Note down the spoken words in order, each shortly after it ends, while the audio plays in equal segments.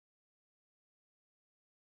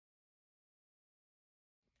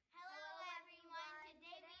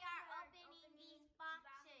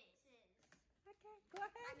Go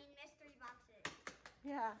ahead. I mean, mystery boxes.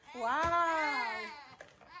 Yeah. Wow.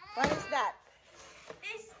 What is that?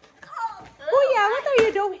 It's cold. Kuya, what are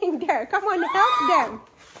you doing there? Come on, help them.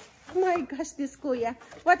 Oh my gosh, this Kuya.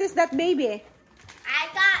 What is that, baby? I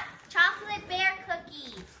got chocolate bear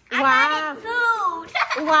cookies. Wow. I got it food.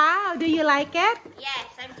 Wow, do you like it? Yes,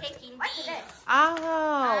 I'm taking these.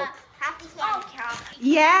 Oh. Happy candy.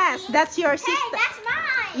 Yes, that's your Hey, sister. that's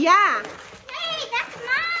mine. Yeah. Hey, that's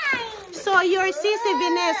mine. So your Sissy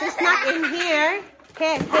Venus is not in here.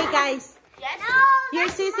 Hey guys. Yes. No, Your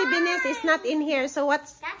that's Sissy mine. Venus is not in here. So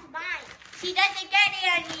what's... That's mine. She doesn't get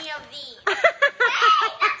any of these. Hey,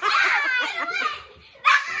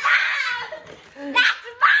 that's mine. That's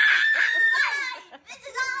mine. This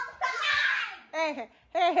is all mine.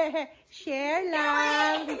 Hey. Share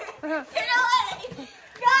love. Get away.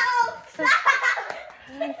 Go. Stop.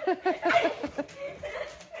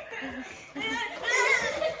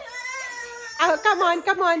 Oh, come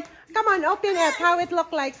on, open it. How it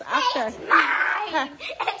look like after. It's mine.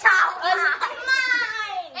 It's all mine.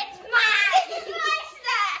 It's mine. It's my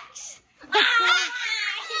snacks.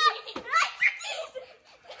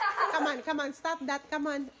 Come on, stop that. Come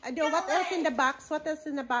on. What else in the box? What else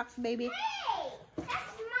in the box, baby? Hey, that's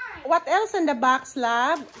mine. What else in the box,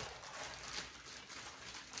 love? And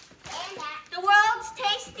that. The world's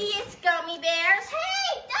tastiest gummy bears.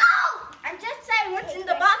 Hey, no! I'm just saying what's in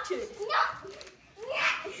the boxes. No.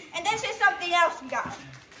 And this is something else we got.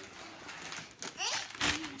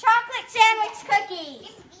 Chocolate sandwich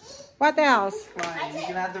cookies. What else? Fine, you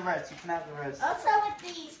can have the rest. You can have the rest. Also with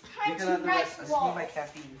these You can have crunchy the rice rest. I just balls. need my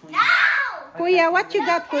caffeine, please. No! Kuya, what you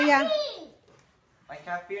got, Kuya? My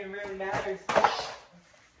caffeine really matters.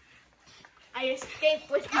 I escaped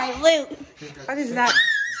with my loot. What is that?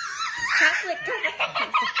 Chocolate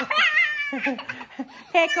cookies.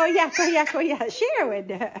 Hey, Kuya, share with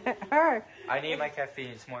her. I need my caffeine.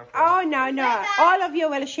 It's more important. Oh, no. All of you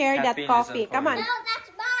will share that Caffeine is coffee. Come on. No, that's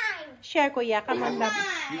mine. Share, Kuya. Come on, love.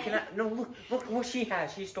 You cannot. No, look what she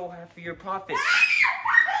has. She stole half of your profit.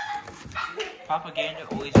 Propaganda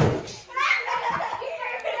always works.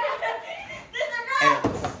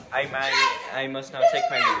 And I must now take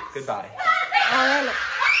my leave. Goodbye. Oh,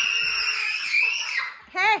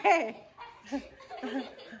 really? Hey.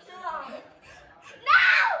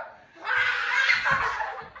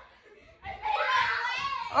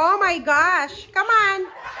 Oh my gosh. Come on.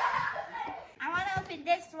 I want to open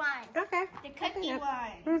this one. Okay. The cookie Open it.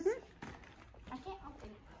 one. Mhm. I can't open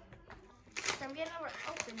it. So I'm gonna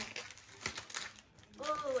open it.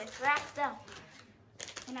 Ooh, it's wrapped up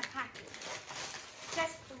in a package.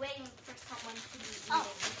 Just waiting for someone to be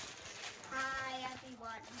eating. Hi,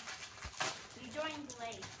 everyone. You joined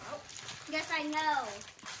late. Oh. Yes, I know.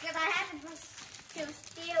 Because I had to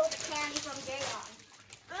steal the candy from Jayon.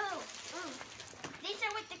 Ooh. These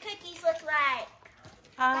are what the cookies look like.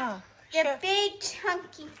 Oh, The sure. big,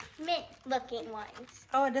 chunky, mint-looking ones.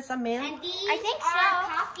 Oh, that's a milk? And these are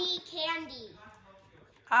coffee candy.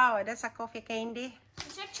 Oh, that's a coffee candy?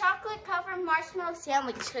 These are chocolate-covered marshmallow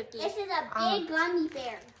sandwich cookies. This is a big gummy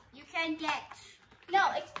bear. You can get...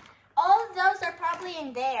 No, all of those are probably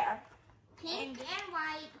in there. Pink and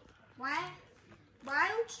white.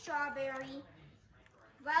 Wild strawberry.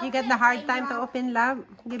 You get the hard time to open, love?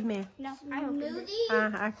 Give me. No, smoothie.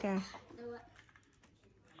 Okay.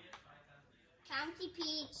 County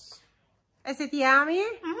peach. Is it yummy?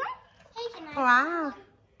 Mm-hmm. Hey, can I? Wow.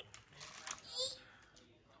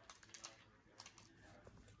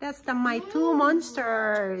 That's my two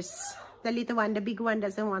monsters. The little one, the big one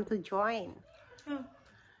doesn't want to join.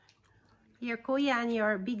 Your Kuya and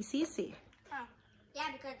your big Sissy. Oh.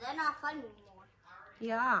 Yeah, because they're not fun anymore.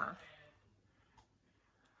 Yeah.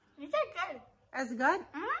 These are good. That's good?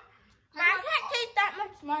 Mm-hmm. I can't taste that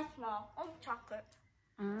much marshmallow. Oh, chocolate.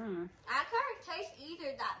 Mm. I can't taste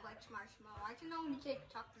either that much marshmallow. I can only taste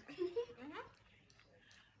chocolate. Mm-hmm.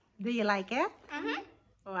 Do you like it? Mm-hmm.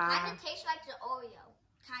 Wow. Kind of tastes like the Oreo.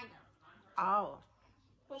 Kind of. Oh.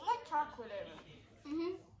 But what chocolate in it?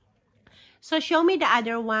 Mm-hmm. So show me the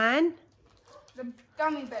other one. The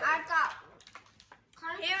gummy bears. I got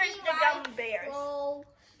here is the gummy bears. Roll.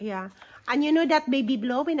 Yeah. And you know that baby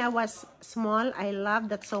blow when I was small, I loved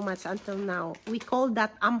that so much until now. We call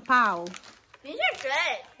that ampaw. These are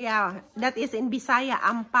good. Yeah, that is in Bisaya,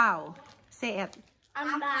 ampaw. Say it.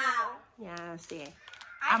 Ampaw. Yeah, say it.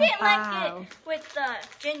 I didn't like Ampaw. it with the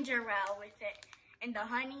ginger ale with it and the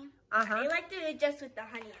honey. I liked it just with the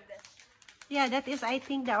honey and this. Yeah, that is, I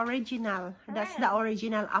think, the original. That's the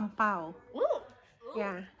original ampaw. Ooh.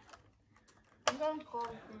 Yeah. I'm going to call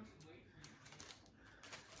this.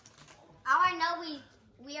 All I know,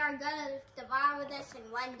 we are gonna devour this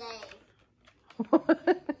in one day.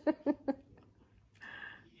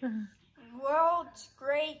 World's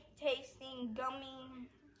great tasting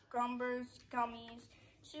Grumbers gummies.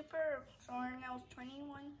 Super Sorenels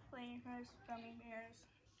 21 flavors gummy bears.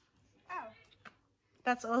 Oh.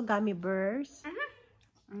 That's all gummy bears?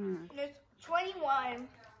 There's 21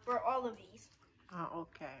 for all of these. Oh,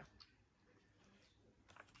 okay.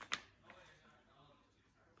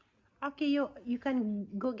 Okay, you can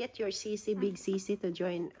go get your Sissy, big Sissy, to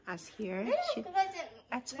join us here.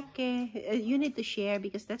 That's okay. You need to share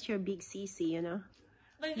because that's your big Sissy, you know.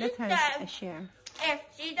 But Let her share. if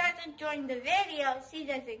she doesn't join the video, she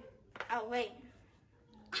doesn't. Oh, wait.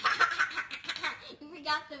 You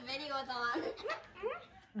forgot the video was on.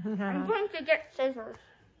 I'm going to get scissors.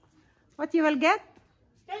 What you will get?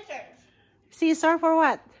 Scissors. Scissor for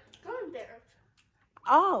what? Gummy bears.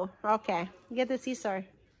 Oh, okay. Get the scissor.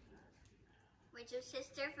 Which your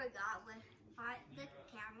sister forgot what the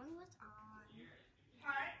camera was on.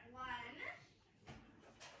 Part 1.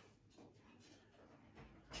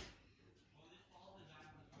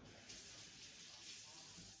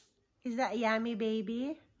 Is that yummy,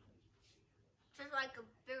 baby? Just like a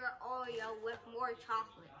bigger Oreo with more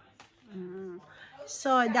chocolate.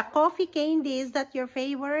 So the coffee candy, is that your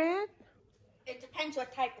favorite? It depends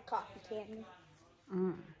what type of coffee candy.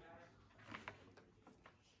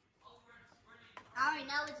 I already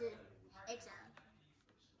know it's a.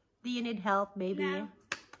 Do you need help, baby? No.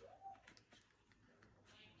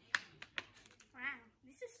 Wow,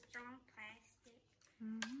 this is strong plastic.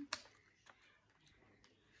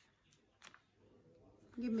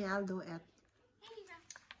 Give me, I'll do it. Here you go.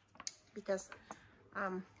 Because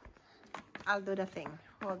I'll do the thing.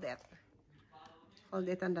 Hold it. Hold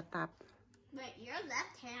it on the top. Wait, you're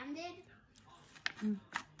left-handed?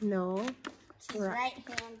 No. She's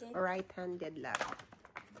right-handed. Right-handed, love.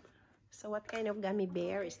 So what kind of gummy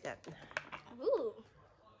bear is that? Ooh.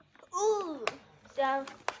 Ooh. So,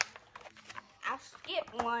 I'll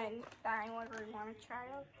skip one that I really want to try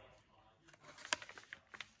out.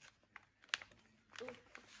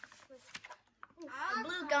 A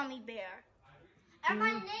blue gummy bear. And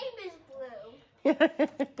my name is Blue.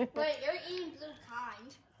 Wait, you're eating blue kind.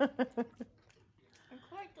 They're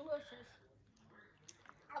quite delicious.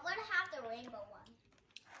 I want to have the rainbow one.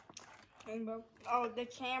 Rainbow. Oh, the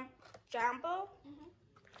Jumbo?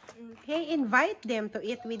 Hey, invite them to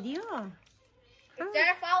eat with you. It's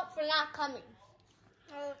their fault for not coming.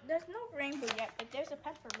 Oh, there's no rainbow yet, but there's a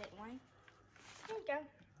peppermint one. Here you go.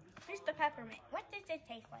 Here's the peppermint. What does it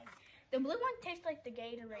taste like? The blue one tastes like the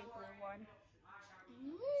Gatorade blue one.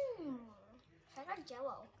 It's like a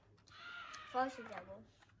Jello. Frozen Jello.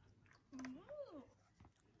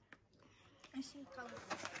 I see color.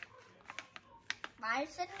 Why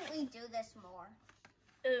shouldn't we do this more?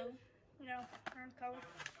 Ooh. No, wrong color.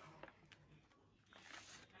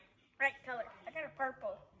 Right color. I got a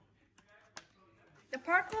purple. The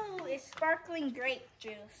purple is sparkling grape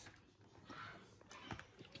juice.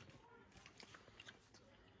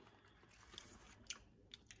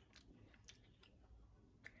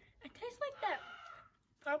 It tastes like that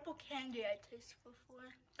purple candy I tasted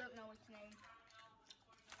before. Don't know its name.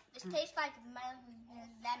 This tastes like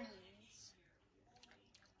lemons.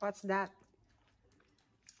 What's that?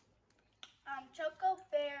 Choco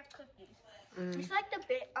bear cookies. It's like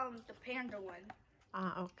the panda one.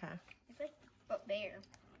 Ah, okay. It's like but bear.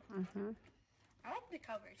 I like the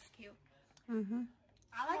cover. It's cute.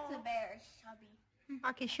 I like the bears, chubby.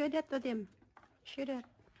 Okay, show that to them. Show that.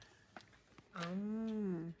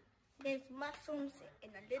 There's mushrooms in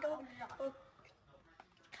a little cup.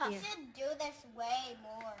 We should do this way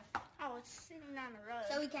more Oh, it's sitting on the rug.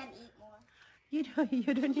 so we can eat more. You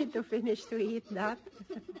don't need to finish to eat that.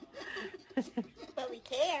 But we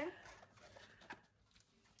can.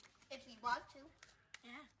 If we want to.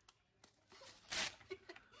 Yeah.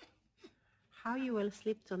 How you will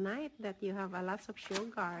sleep tonight that you have a lot of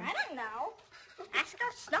sugar? I don't know. Ask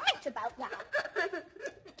our stomachs about that.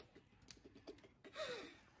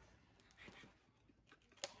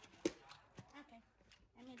 Okay.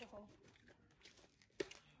 I made a hole.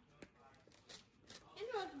 It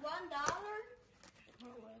was $1.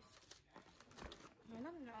 What was? I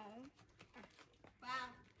don't know. Wow,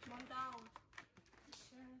 $1.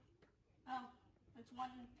 Oh, it's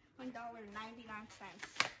 $1.99.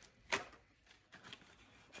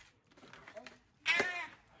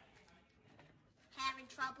 Having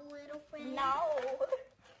trouble, little friend? No.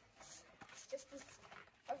 It's just this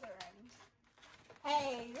other end.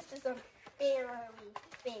 Hey, this is a berry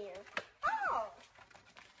bear. Oh!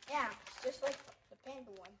 Yeah, it's just like the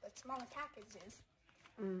panda one, but smaller packages.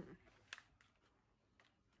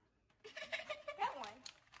 That one.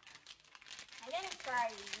 I try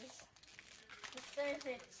these. This says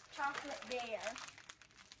it's chocolate bear.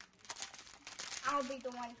 I'll be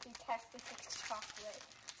the one to test if it's chocolate.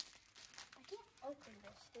 I can't open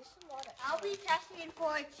this. There's a lot of. I'll be testing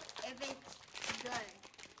for it if it's good.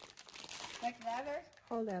 Like leather.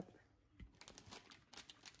 Hold up.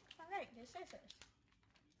 All right, this is it.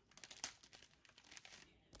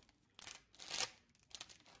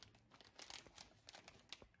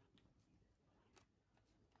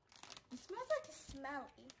 It smells like a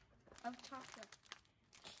smelly of chocolate.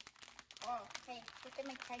 Oh, hey, look at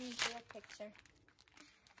my tiny bear picture.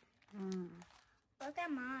 Mm. Look at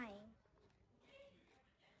mine.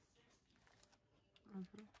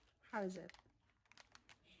 Mm-hmm. How is it?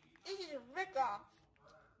 This is a rip-off.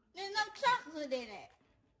 There's no chocolate in it.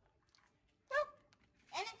 Nope.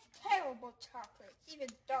 And it's terrible chocolate. It's even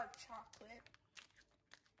dark chocolate.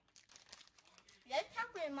 There's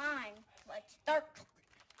chocolate in mine, but it's dark chocolate.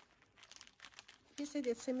 You said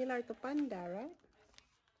it's similar to panda, right?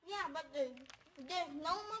 Yeah, but there's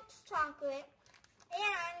no much chocolate,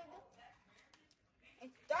 and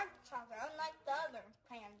it's dark chocolate, unlike the other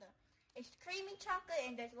panda. It's creamy chocolate,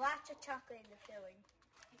 and there's lots of chocolate in the filling.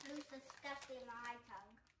 It feels disgusting in my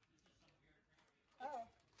tongue. Oh,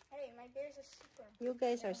 hey, my bear's a super. You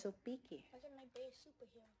guys are so picky. Look at my bear's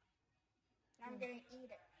superhero. I'm gonna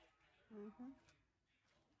eat it. Mm-hmm.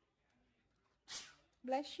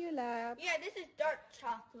 Bless you, love. Yeah, this is dark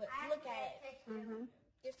chocolate. Look at it. Mm-hmm.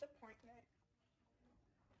 Disappointment.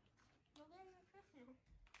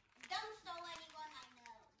 Don't show anyone I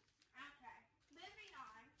know. Okay, moving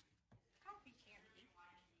on. Coffee candy.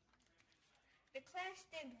 The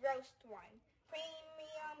Langston roast wine,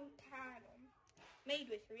 premium cattle, made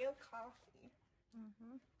with real coffee.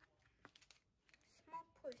 Mm-hmm. Small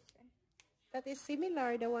person. That is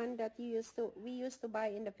similar the one that we used to buy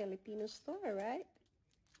in the Filipino store, right?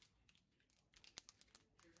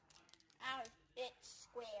 Ours, it's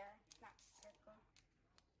square, not circle.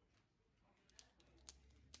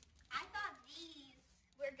 I thought these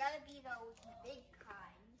were gonna be those big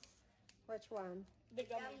kinds. Which one? The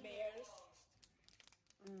gummy bears.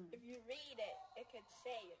 Mm. If you read it, it could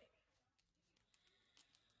say it.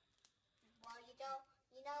 Well, you know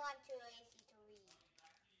I'm too lazy to read.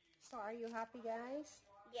 So are you happy, guys?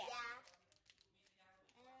 Yeah.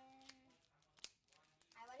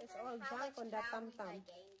 I wonder It's all how junk much on that calories tum-tum. I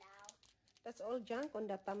gained now. That's all junk on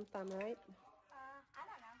the tum-tum, right? I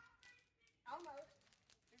don't know. Almost.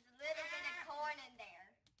 There's a little bit of corn in there.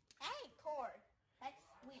 Hey, corn. That's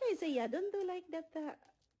sweet. Hey, Zaya, don't do like that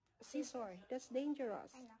scissor. That's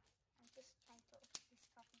dangerous. I know. I'm just trying to open this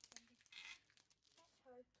coffee candy. That's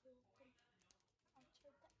hard to open. I'll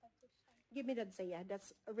try the other side. Give me that, Zaya.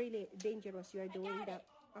 That's really dangerous. You are doing got that.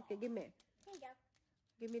 Okay, give me. Here you go.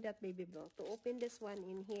 Give me that, baby bro. To open this one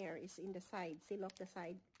in here is in the side. Seal off the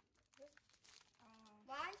side.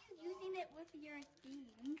 Why are you using it with your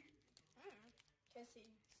thing? Because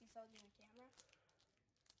she's holding the camera.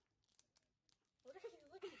 What are you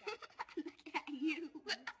looking at? Look at you.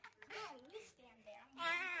 Oh, you stand there.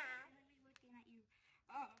 I'm gonna be looking at you.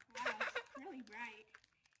 Oh, wow, it's really bright.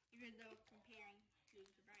 Even though comparing to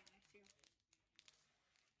the brightness here.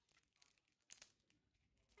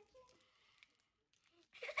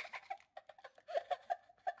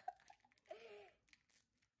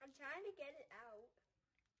 I'm trying to get it out.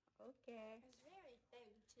 Okay. It's very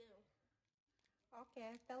thin, too.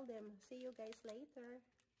 Okay, tell them. See you guys later.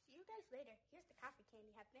 See you guys later. Here's the coffee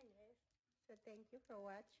candy have been with. So thank you for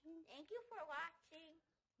watching. Thank you for watching.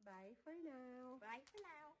 Bye for now. Bye for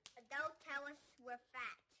now. Don't tell us we're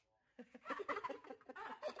fat.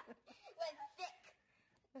 We're thick.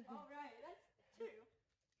 All right, that's true.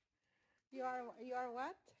 You are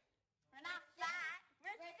what? We're not fat.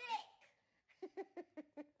 We're thick.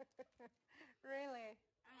 Really?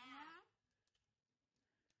 Uh-huh.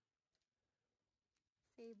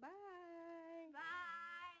 Say bye.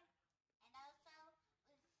 Bye. And also,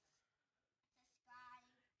 subscribe.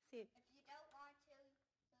 See, If you don't want to,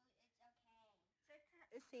 it's okay.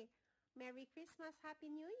 see. Merry Christmas, Happy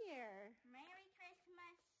New Year. Merry